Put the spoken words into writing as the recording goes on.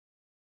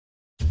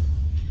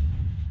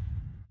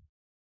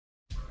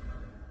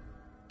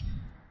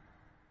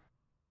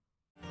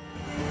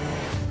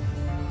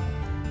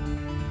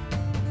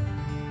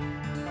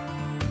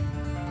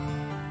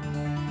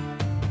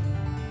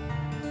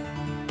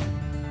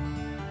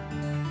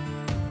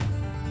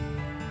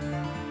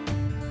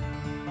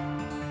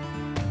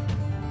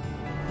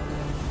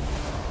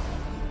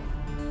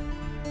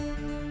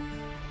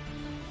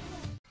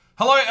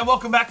Hello and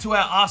welcome back to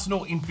our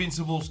Arsenal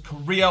Invincibles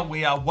career.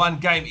 We are one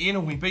game in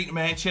and we beat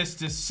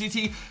Manchester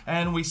City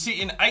and we sit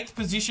in 8th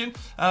position.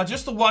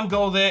 Just the one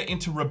goal there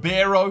into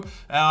Ribeiro.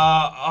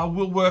 I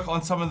will work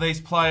on some of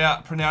these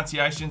player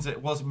pronunciations.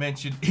 It was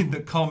mentioned in the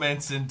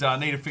comments and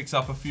need to fix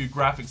up a few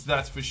graphics,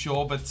 that's for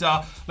sure. But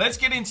let's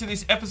get into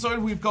this episode.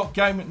 We've got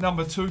game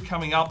number 2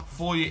 coming up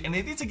for you and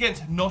it is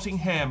against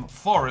Nottingham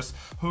Forrest,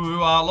 who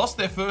lost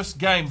their first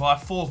game by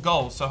 4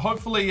 goals. So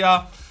hopefully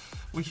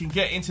we can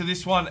get into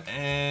this one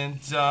and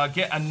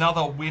get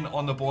another win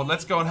on the board.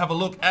 Let's go and have a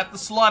look at the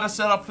slider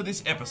setup for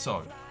this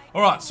episode.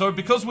 Alright, so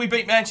because we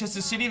beat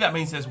Manchester City, that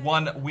means there's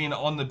 1 win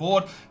on the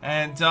board.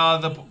 And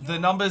the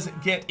numbers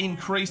get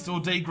increased or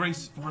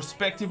decreased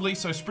respectively.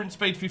 So sprint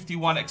speed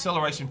 51,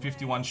 acceleration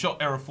 51, shot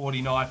error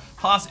 49,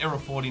 pass error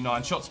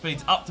 49, shot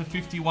speed's up to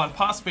 51,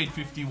 pass speed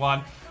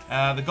 51.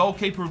 The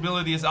goalkeeper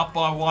ability is up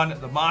by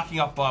 1, the marking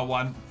up by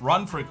 1,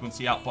 run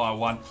frequency up by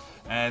 1.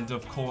 And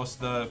of course,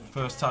 the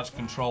first touch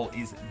control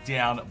is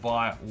down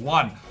by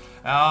 1.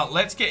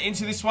 Let's get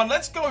into this one.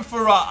 Let's go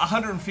for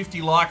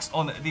 150 likes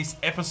on this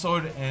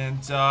episode. And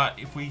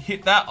if we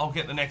hit that, I'll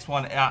get the next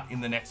one out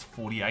in the next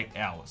 48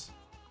 hours.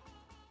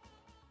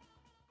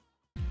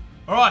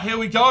 Alright, here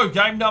we go.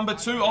 Game number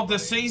 2 of the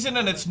season.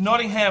 And it's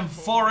Nottingham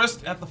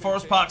Forest at the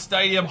Forest Park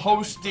Stadium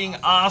hosting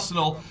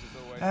Arsenal.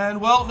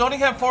 And well,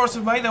 Nottingham Forest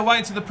have made their way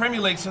into the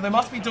Premier League, so they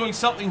must be doing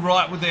something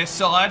right with their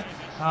side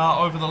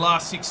over the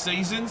last 6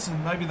 seasons.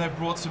 And maybe they've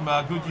brought some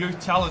good youth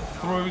talent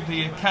through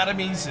the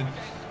academies and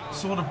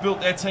sort of built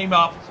their team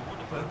up.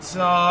 But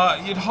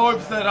you'd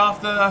hope that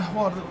after,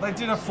 well, they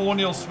did a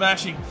 4-0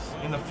 smashing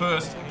in the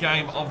first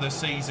game of the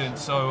season.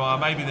 So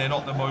maybe they're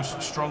not the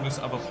most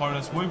strongest of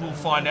opponents. We will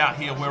find out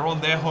here. We're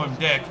on their home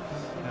deck.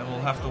 And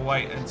we'll have to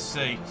wait and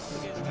see.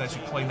 Maybe they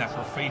should clean that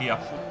graffiti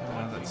up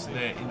that's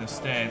there in the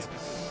stands.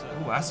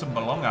 Ooh,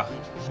 Asamoah.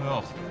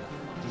 Well,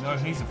 you know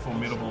he's a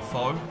formidable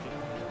foe.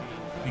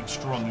 Big,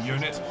 strong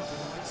unit.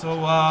 So,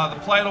 the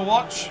player to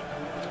watch,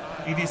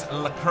 it is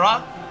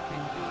Lacroix.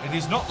 It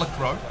is not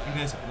Lacroix,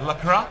 it is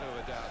Lacroix.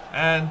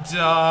 And,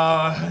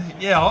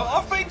 yeah,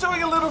 I've been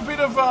doing a little bit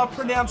of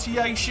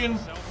pronunciation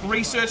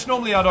research.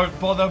 Normally I don't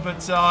bother,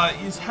 but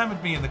he's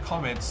hammered me in the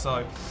comments,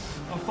 so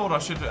I thought I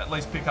should at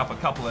least pick up a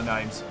couple of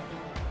names.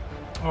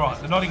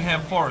 Alright, the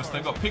Nottingham Forest,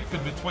 they've got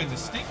Pickford between the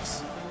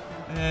sticks.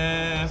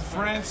 And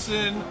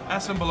Franson,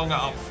 Asamoah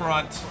up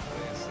front.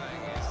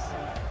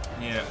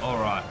 Yeah,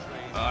 alright.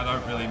 I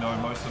don't really know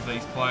most of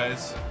these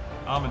players.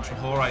 Armand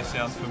Traore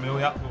sounds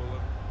familiar.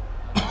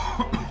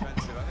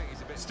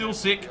 Still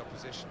sick,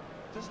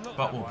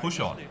 but we'll push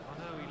on.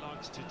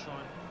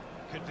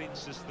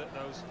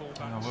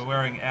 We're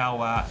wearing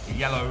our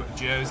yellow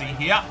jersey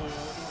here.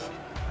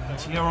 And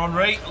Thierry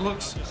Henry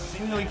looks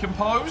fairly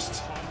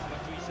composed.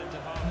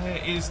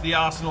 There is the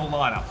Arsenal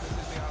lineup.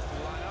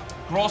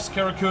 Gross,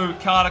 Keraku,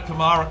 Carter,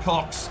 Kamara,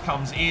 Cox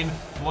comes in.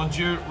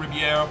 Blondieu,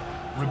 Ribeiro.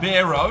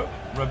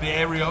 I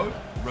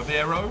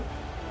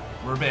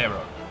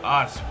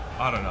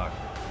don't know.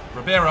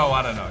 Ribeiro,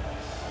 I don't know.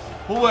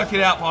 We'll work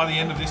it out by the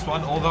end of this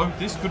one, although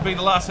this could be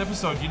the last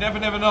episode. You never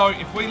know.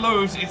 If we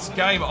lose, it's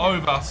game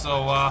over.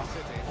 So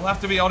we'll have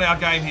to be on our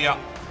game here.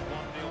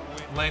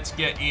 Let's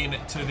get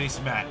into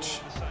this match.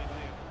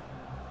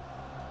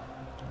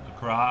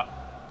 Lacroix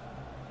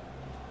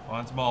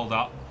finds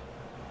Mulder.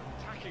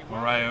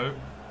 Moreo.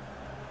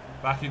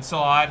 Back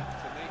inside.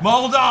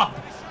 Mulder!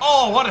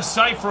 Oh, what a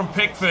save from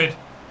Pickford.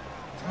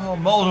 Oh,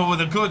 Mulder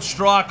with a good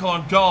strike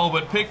on goal,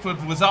 but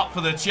Pickford was up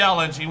for the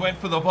challenge. He went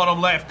for the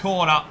bottom left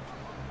corner.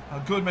 A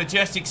good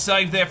majestic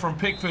save there from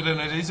Pickford, and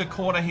it is a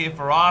corner here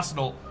for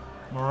Arsenal.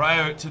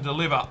 Moreo to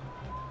deliver.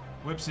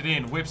 Whips it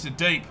in, whips it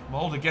deep.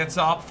 Mulder gets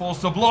up,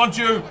 falls to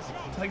Blondieu.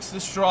 Takes the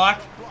strike.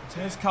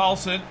 There's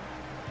Carlson.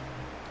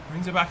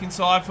 Brings it back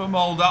inside for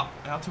Mulder.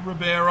 Out to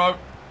Ribeiro.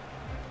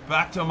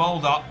 Back to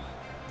Mulder.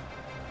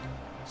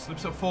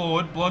 Slips it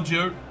forward.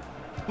 Blondieu.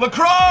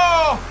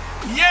 Lacroix!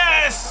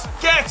 Yes!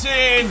 Gets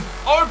in!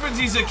 Opens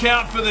his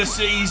account for the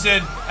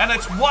season. And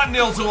it's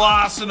 1-0 to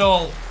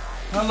Arsenal.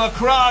 And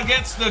Lacroix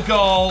gets the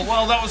goal.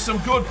 Well, that was some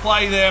good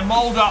play there.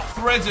 Mulder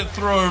threads it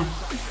through.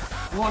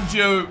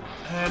 Blondieu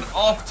and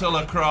off to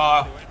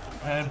Lacroix.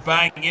 And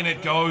bang, in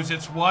it goes.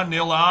 It's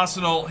 1-0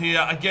 Arsenal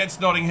here against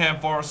Nottingham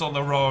Forest on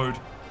the road.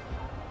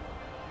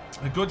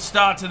 A good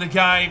start to the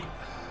game.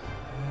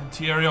 And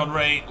Thierry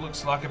Henry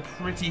looks like a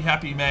pretty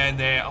happy man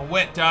there. A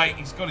wet day.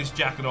 He's got his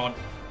jacket on.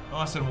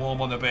 Nice and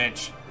warm on the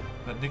bench.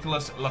 But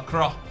Nicolas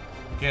Lacroix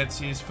gets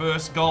his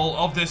first goal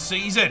of the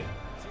season.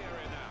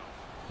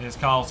 There's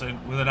Carlson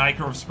with an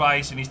acre of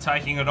space and he's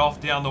taking it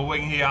off down the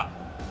wing here.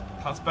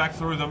 Cuts back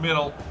through the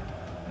middle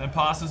and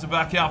passes it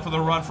back out for the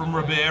run from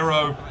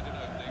Ribeiro.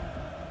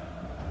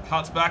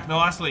 Cuts back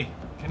nicely.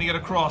 Can he get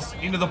across?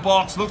 Into the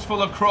box. Looks for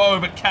Lacroix,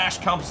 but Cash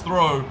comes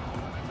through.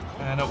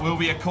 And it will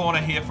be a corner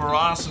here for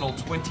Arsenal.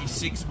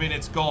 26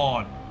 minutes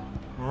gone.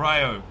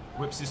 Moreo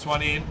whips this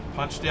one in.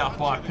 Punched out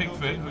by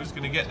Pickford. Who's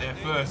going to get there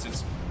first?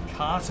 It's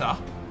Carter.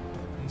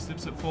 He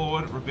slips it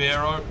forward.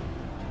 Ribeiro.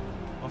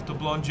 Off to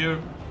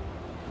Blondieu.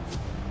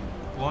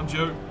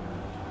 Blondieu.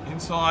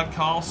 Inside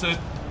Carlson.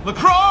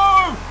 Lacroix!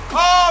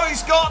 Oh,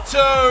 he's got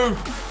two!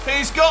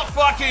 He's got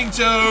fucking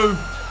two!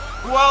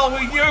 Well,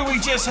 we knew we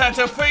just had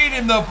to feed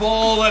him the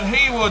ball and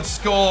he would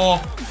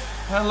score.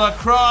 And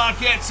Lacroix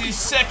gets his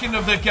second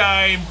of the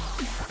game.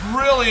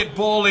 Brilliant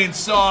ball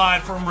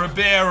inside from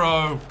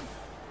Ribeiro.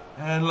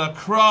 And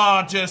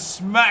Lacroix just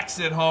smacks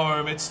it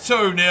home. It's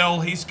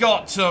 2-0. He's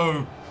got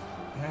two.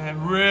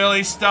 And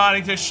really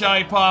starting to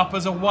shape up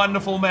as a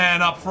wonderful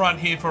man up front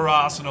here for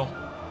Arsenal.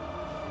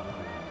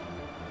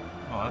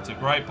 Oh, that's a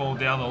great ball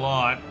down the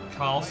line.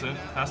 Carlson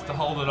has to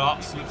hold it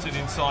up. Slips it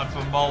inside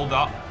for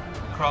Mulder.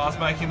 Lacroix's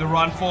making the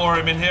run for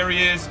him. And here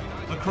he is.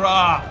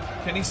 Lacroix.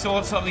 Can he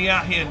sort something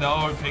out here?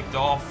 No, picked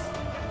off.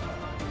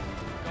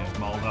 There's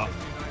Mulder.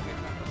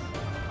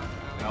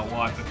 Out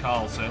wide for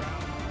Carlson.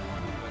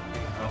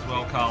 As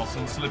well,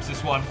 Carlson slips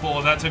this one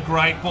forward. That's a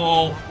great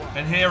ball.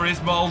 And here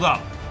is Mulder.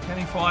 Can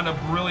he find a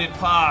brilliant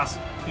pass?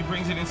 He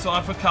brings it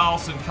inside for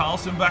Carlson.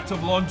 Carlson back to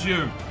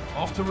Blondieu.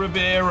 Off to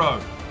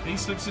Ribeiro. He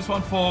slips this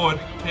one forward.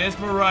 Here's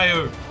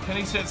Moreu. Can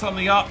he set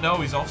something up? No,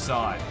 he's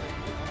offside.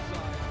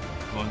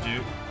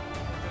 Blondieu.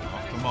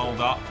 Off to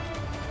Mulder.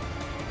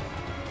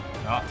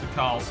 Up to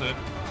Carlson.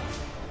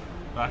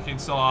 Back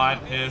inside.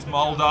 Here's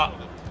Mulder.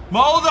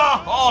 Mulder!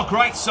 Oh,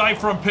 great save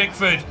from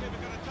Pickford.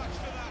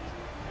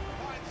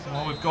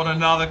 Well, we've got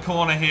another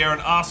corner here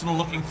and Arsenal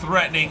looking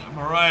threatening.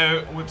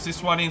 Moreu whips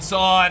this one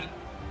inside.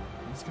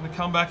 It's going to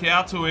come back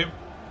out to him.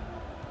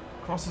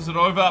 Crosses it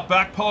over.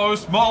 Back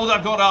post.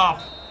 Mulder got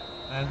up.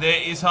 And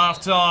there is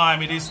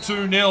half-time. It is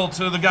 2-0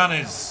 to the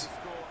Gunners.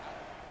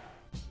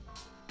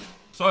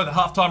 So the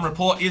half-time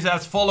report is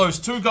as follows.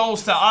 2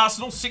 goals to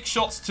Arsenal, 6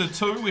 shots to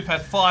 2. We've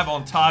had 5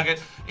 on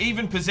target.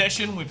 Even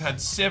possession, we've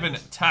had 7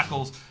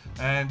 tackles.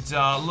 And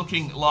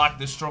looking like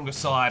the stronger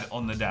side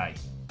on the day.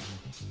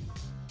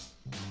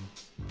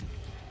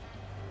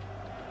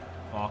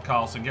 Oh,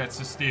 Carlson gets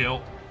the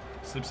steal.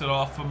 Slips it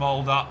off for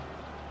Mulder.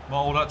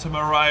 Mulder to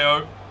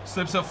Moreo.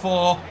 Slips it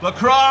for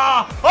Lacroix.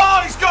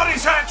 Oh, he's got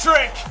his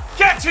hat-trick.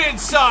 Get in,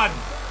 son.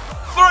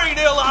 3-0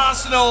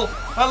 Arsenal.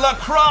 And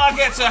Lacroix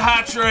gets a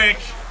hat-trick.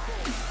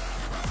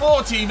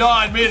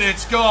 49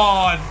 minutes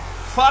gone.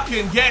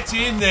 Fucking get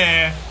in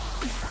there.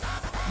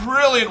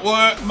 Brilliant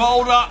work.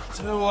 Mulder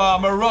to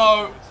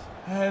Moreau.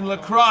 And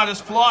Lacroix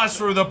just flies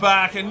through the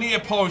back. A near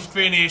post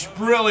finish.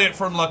 Brilliant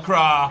from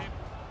Lacroix.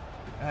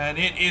 And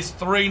it is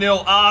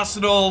 3-0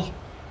 Arsenal.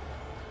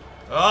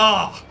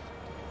 Oh.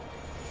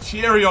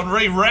 Thierry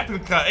Henry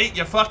replica. Eat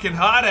your fucking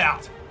heart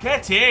out.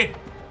 Get in.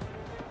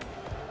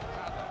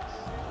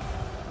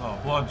 Oh,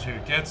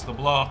 Blondieu gets the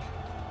block.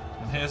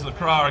 And here's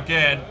Lacroix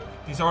again.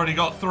 He's already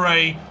got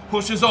 3.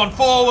 Pushes on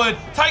forward.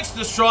 Takes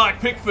the strike.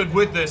 Pickford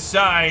with the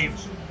save.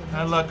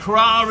 And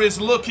Lacroix is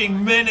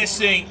looking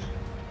menacing.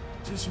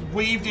 Just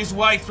weaved his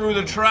way through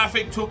the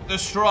traffic. Took the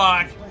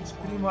strike.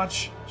 Pretty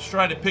much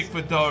straight at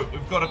Pickford though.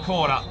 We've got a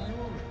corner.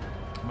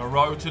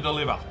 Moreau to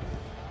deliver.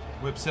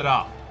 Whips it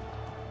up.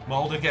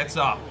 Mulder gets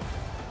up.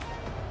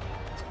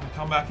 It's going to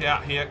come back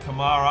out here.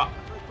 Kamara.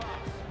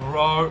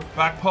 Moreau.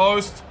 Back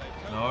post.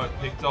 No,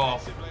 picked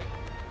off.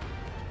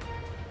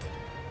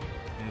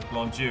 Here's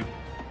Blondieu.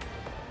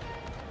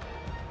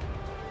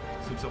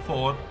 Slips it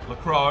forward.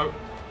 Lacroix.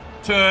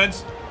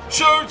 Turns.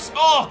 Shoots.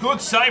 Oh, good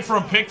save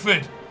from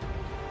Pickford.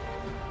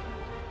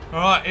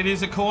 Alright, it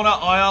is a corner.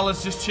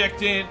 Ayala's just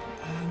checked in.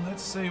 And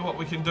let's see what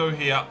we can do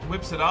here.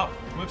 Whips it up.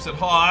 Whips it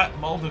high.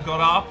 Mulder got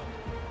up.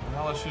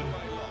 Ayala should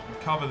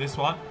cover this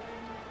one.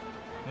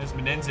 There's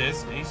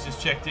Menendez. He's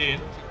just checked in.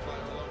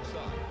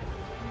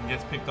 And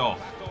gets picked off.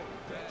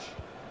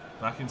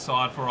 Back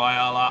inside for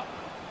Ayala.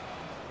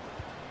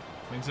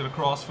 Brings it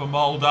across for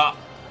Mulder.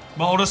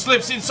 Mulder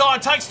slips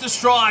inside, takes the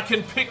strike,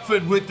 and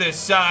Pickford with the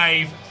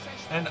save.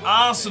 And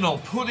Arsenal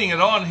putting it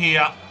on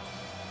here.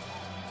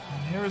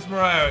 And here is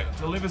Moreo.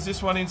 Delivers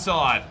this one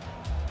inside.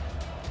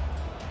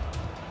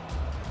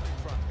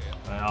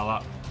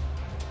 Ayala.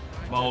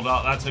 Mulder,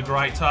 that's a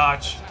great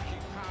touch.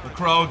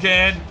 Lacroix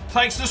again.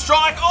 Takes the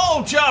strike.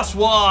 Oh, just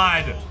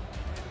wide.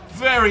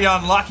 Very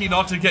unlucky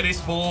not to get his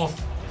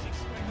 4th.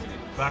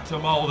 Back to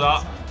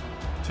Mulder.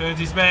 Turns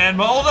his man.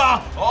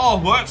 Mulder. Oh,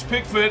 works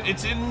Pickford.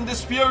 It's in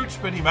dispute,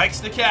 but he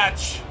makes the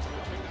catch.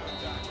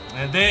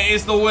 And there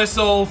is the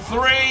whistle.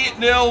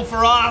 3-0 for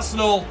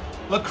Arsenal.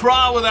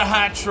 Lacroix with a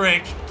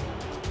hat-trick.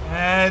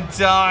 And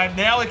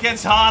now it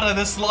gets harder.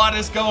 The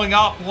slider's going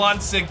up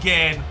once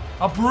again.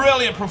 A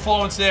brilliant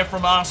performance there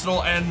from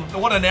Arsenal. And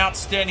what an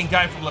outstanding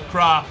game from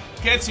Lacroix.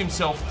 Gets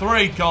himself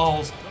 3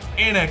 goals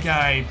in a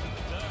game.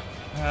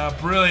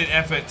 Brilliant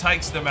effort.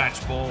 Takes the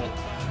match ball.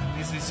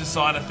 Is this a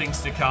sign of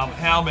things to come?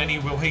 How many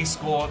will he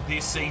score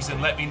this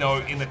season? Let me know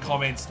in the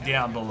comments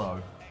down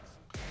below.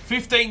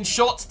 15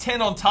 shots,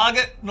 10 on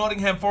target.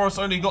 Nottingham Forest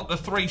only got the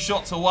 3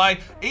 shots away.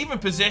 Even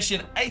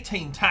possession,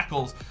 18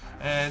 tackles.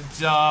 And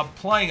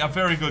playing a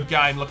very good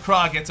game.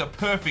 Lacroix gets a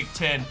perfect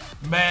 10.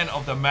 Man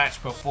of the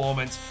match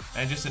performance.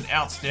 And just an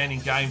outstanding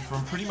game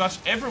from pretty much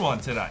everyone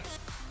today.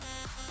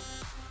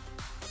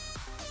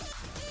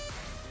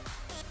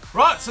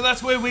 Right, so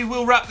that's where we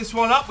will wrap this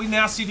one up. We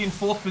now sit in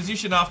 4th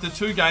position after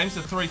 2 games.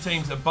 The 3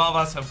 teams above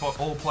us have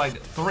all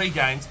played 3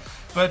 games.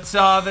 But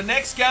the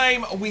next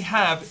game we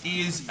have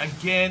is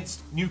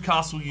against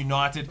Newcastle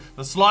United.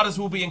 The sliders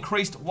will be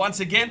increased once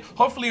again.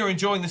 Hopefully you're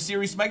enjoying the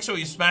series. Make sure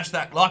you smash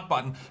that like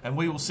button, and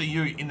we will see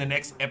you in the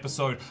next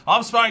episode.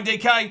 I'm Sparring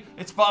DK.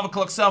 It's 5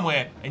 o'clock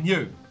somewhere, and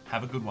you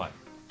have a good one.